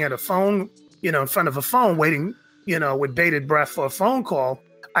sitting at a phone, in front of a phone waiting, with bated breath for a phone call.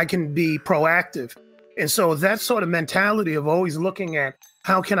 I can be proactive. And so that sort of mentality of always looking at,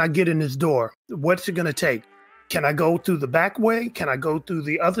 how can I get in this door? What's it gonna take? Can I go through the back way? Can I go through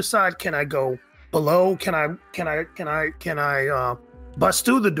the other side? Can I go below? Can I bust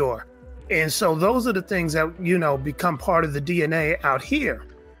through the door? And so those are the things that, become part of the DNA out here,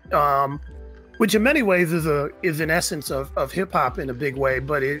 which in many ways is an essence of hip hop in a big way,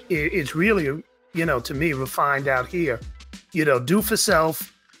 but it's really, to me, refined out here, do for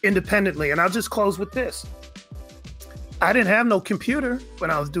self independently. And I'll just close with this. I didn't have no computer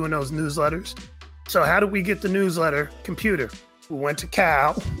when I was doing those newsletters. So how did we get the newsletter computer? We went to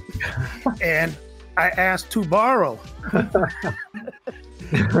Cal and I asked to borrow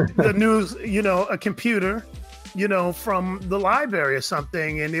the news, a computer, from the library or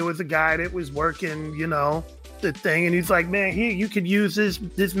something. And there was a guy that was working, the thing. And he's like, man, here, you could use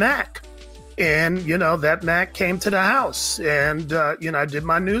this Mac. And, that Mac came to the house, and, I did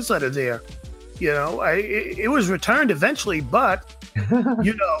my newsletter there. It was returned eventually, but,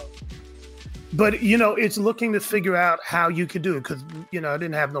 it's looking to figure out how you could do it, because, I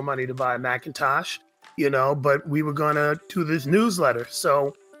didn't have no money to buy a Macintosh, but we were going to do this newsletter.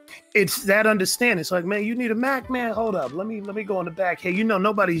 So it's that understanding. It's like, man, you need a Mac, man, hold up. Let me go in the back. Hey,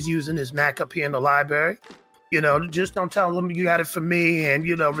 nobody's using this Mac up here in the library. Just don't tell them you got it from me, and,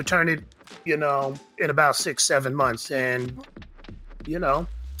 return it in about 6-7 months. And,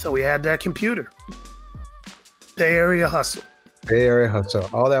 so we had that computer. Bay Area hustle. Bay Area hustle.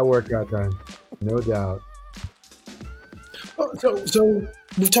 All that work got done. No doubt. So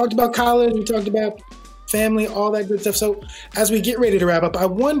we've talked about college, we talked about family, all that good stuff. So as we get ready to wrap up, I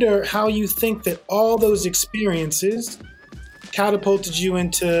wonder how you think that all those experiences catapulted you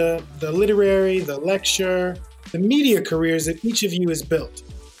into the literary, the lecture, the media careers that each of you has built.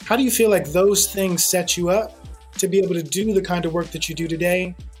 How do you feel like those things set you up to be able to do the kind of work that you do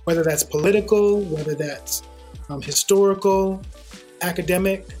today, whether that's political, whether that's historical,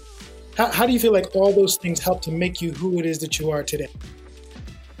 academic? How do you feel like all those things help to make you who it is that you are today?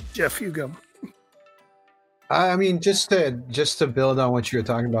 Jeff, you go. I mean, just to build on what you were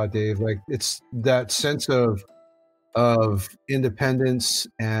talking about, Dave, like it's that sense of independence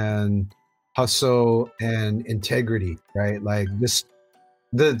and hustle and integrity, right? Like this,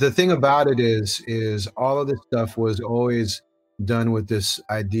 the thing about it is all of this stuff was always done with this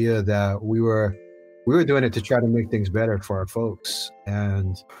idea that we were doing it to try to make things better for our folks,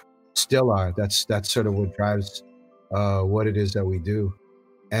 and still are. That's sort of what drives what it is that we do.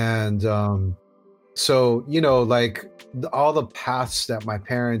 And so, like all the paths that my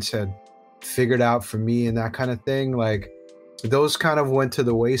parents had figured out for me and that kind of thing, like those kind of went to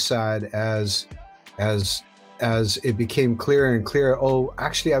the wayside as it became clearer and clearer. Oh,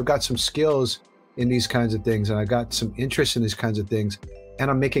 actually, I've got some skills in these kinds of things, and I got some interest in these kinds of things,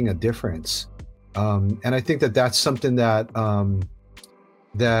 and I'm making a difference. And I think that that's something that kind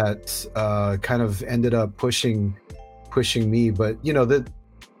of ended up pushing me. But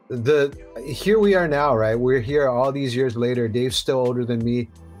here we are now, right? We're here all these years later. Dave's still older than me,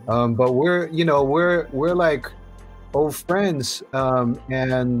 but we're like old friends.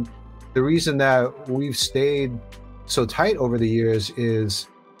 And the reason that we've stayed so tight over the years is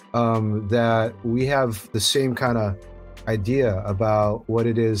that we have the same kind of idea about what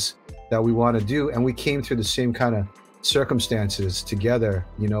it is that we want to do, and we came through the same kind of circumstances together.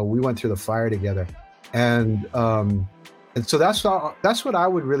 We went through the fire together, and so that's what I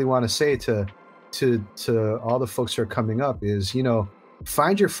would really want to say to all the folks who are coming up is,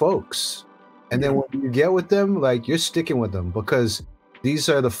 find your folks, and then when you get with them, like you're sticking with them, because these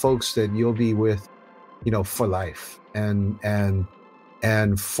are the folks that you'll be with, for life, and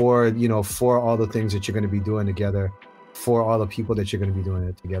for all the things that you're going to be doing together, for all the people that you're going to be doing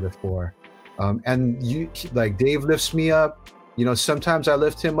it together for. And you, like Dave lifts me up, sometimes I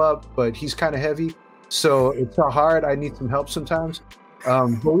lift him up, but he's kind of heavy. So it's not hard. I need some help sometimes.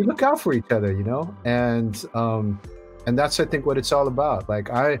 But we look out for each other, and that's, I think, what it's all about. Like,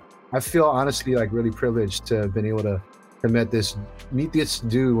 I feel honestly like really privileged to have been able to meet this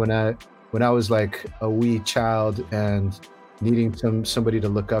dude when I was like a wee child and needing somebody to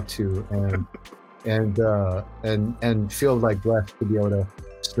look up to, and feel like blessed to be able to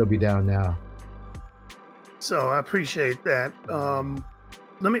still be down now. So I appreciate that.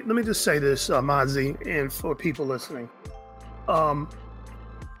 Let me just say this, Mazi, and for people listening,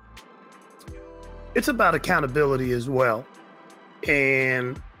 it's about accountability as well.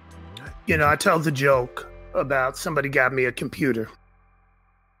 And I tell the joke about somebody got me a computer.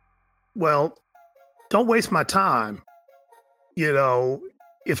 Well, don't waste my time.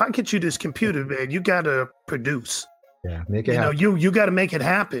 If I get you this computer, man, you gotta produce. Yeah, make it happen. You gotta make it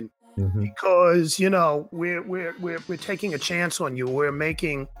happen. Mm-hmm. Because we're taking a chance on you. We're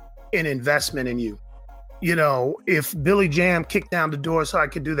making an investment in you. If Billy Jam kicked down the door so I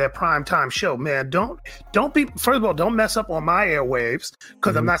could do that primetime show, man, don't be, first of all, don't mess up on my airwaves,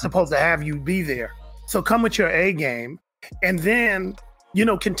 because I'm not supposed to have you be there. So come with your A game, and then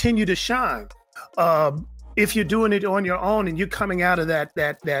continue to shine. If you're doing it on your own and you're coming out of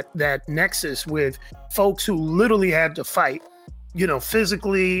that nexus with folks who literally had to fight,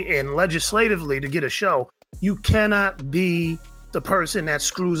 physically and legislatively to get a show, you cannot be the person that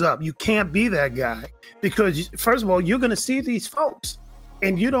screws up. You can't be that guy, because first of all, you're going to see these folks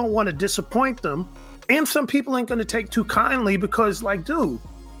and you don't want to disappoint them. And some people ain't going to take too kindly, because like, dude,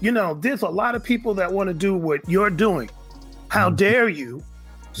 there's a lot of people that want to do what you're doing. How dare you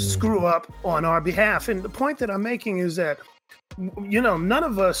screw up on our behalf? And the point that I'm making is that, none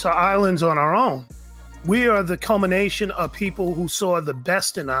of us are islands on our own. We are the culmination of people who saw the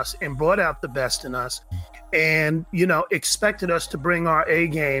best in us and brought out the best in us, and, expected us to bring our A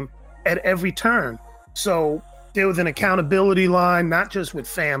game at every turn. So there was an accountability line, not just with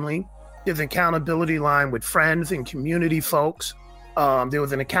family. There's an accountability line with friends and community folks. There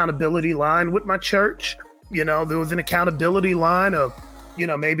was an accountability line with my church. There was an accountability line of You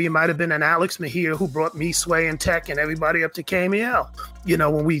know, maybe it might have been an Alex Mejia who brought me, Sway, and Tech and everybody up to KMEL, you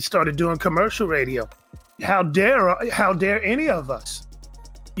know, when we started doing commercial radio. How dare any of us,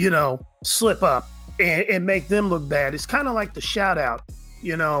 you know, slip up and make them look bad? It's kind of like the shout out,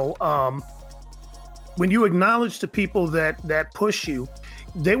 you know, when you acknowledge the people that push you,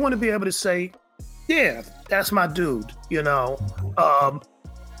 they want to be able to say, yeah, that's my dude, you know.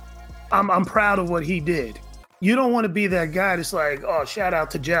 I'm proud of what he did. You don't want to be that guy that's like, oh, shout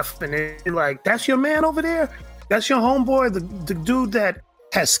out to Jeff, and they're like, that's your man over there? That's your homeboy, the dude that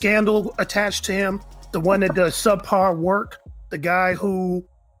has scandal attached to him, the one that does subpar work, the guy who,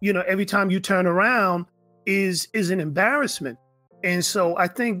 you know, every time you turn around is an embarrassment. And so I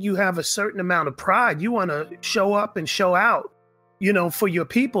think you have a certain amount of pride. You want to show up and show out, you know, for your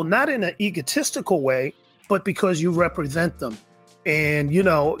people, not in an egotistical way, but because you represent them. And, you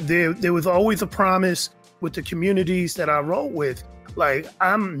know, there was always a promise with the communities that I wrote with, like,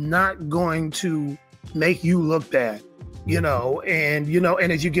 I'm not going to make you look bad, you know, and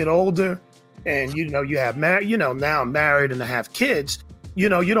as you get older and, you know, you have married, you know, now I'm married and I have kids, you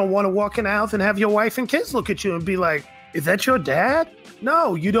know, you don't want to walk in the house and have your wife and kids look at you and be like, is that your dad?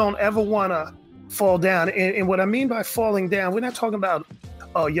 No, you don't ever want to fall down. And what I mean by falling down, we're not talking about,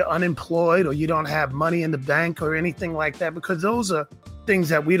 oh, you're unemployed or you don't have money in the bank or anything like that, because those are things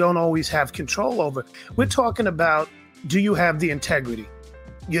that we don't always have control over. We're talking about, do you have the integrity?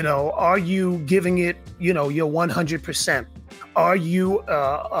 You know, are you giving it, you know, your 100%? Are you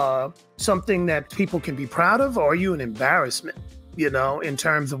something that people can be proud of? Or are you an embarrassment, you know, in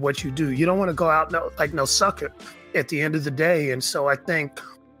terms of what you do? You don't want to go out like no sucker at the end of the day. And so I think,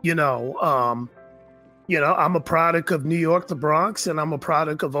 you know, I'm a product of New York, the Bronx, and I'm a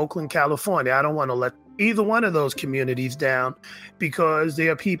product of Oakland, California. I don't want to let either one of those communities down, because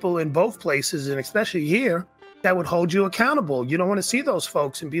there are people in both places, and especially here, that would hold you accountable. You don't want to see those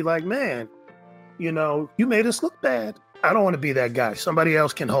folks and be like, man, you know, you made us look bad. I don't want to be that guy. Somebody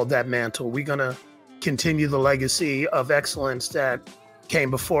else can hold that mantle. We're going to continue the legacy of excellence that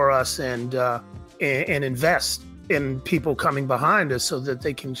came before us and invest in people coming behind us so that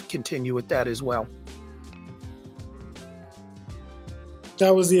they can continue with that as well.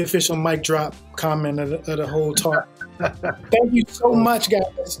 That was the official mic drop comment of the whole talk. Thank you so much,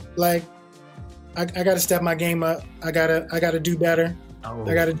 guys. Like, I got to step my game up. I gotta do better. Oh.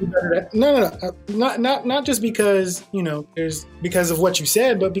 I got to do better. No. Not just because, you know, because of what you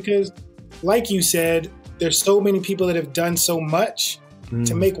said, but because, like you said, there's so many people that have done so much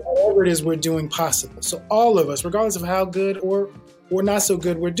to make whatever it is we're doing possible. So all of us, regardless of how good or not so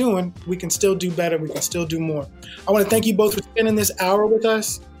good we're doing, we can still do better. We can still do more. I want to thank you both for spending this hour with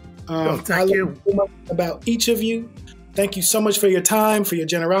us. Thank you. So much about each of you. Thank you so much for your time, for your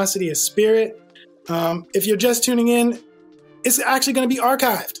generosity of spirit. If you're just tuning in, it's actually going to be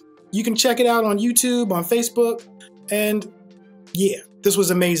archived. You can check it out on YouTube, on Facebook. And yeah, this was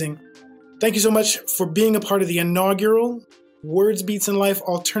amazing. Thank you so much for being a part of the inaugural Words, Beats, and Life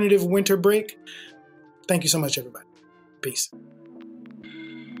Alternative Winter Break. Thank you so much, everybody. Peace.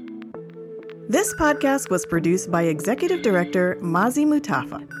 This podcast was produced by Executive Director Mazi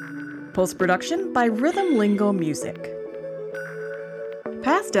Mutafa. Post-production by Rhythm Lingo Music.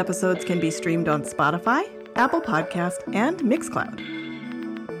 Past episodes can be streamed on Spotify, Apple Podcast, and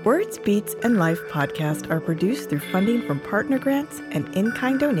Mixcloud. Words, Beats, and Life podcasts are produced through funding from partner grants and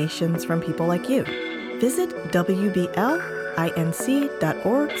in-kind donations from people like you. Visit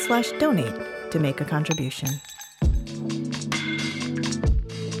wblinc.org/donate to make a contribution.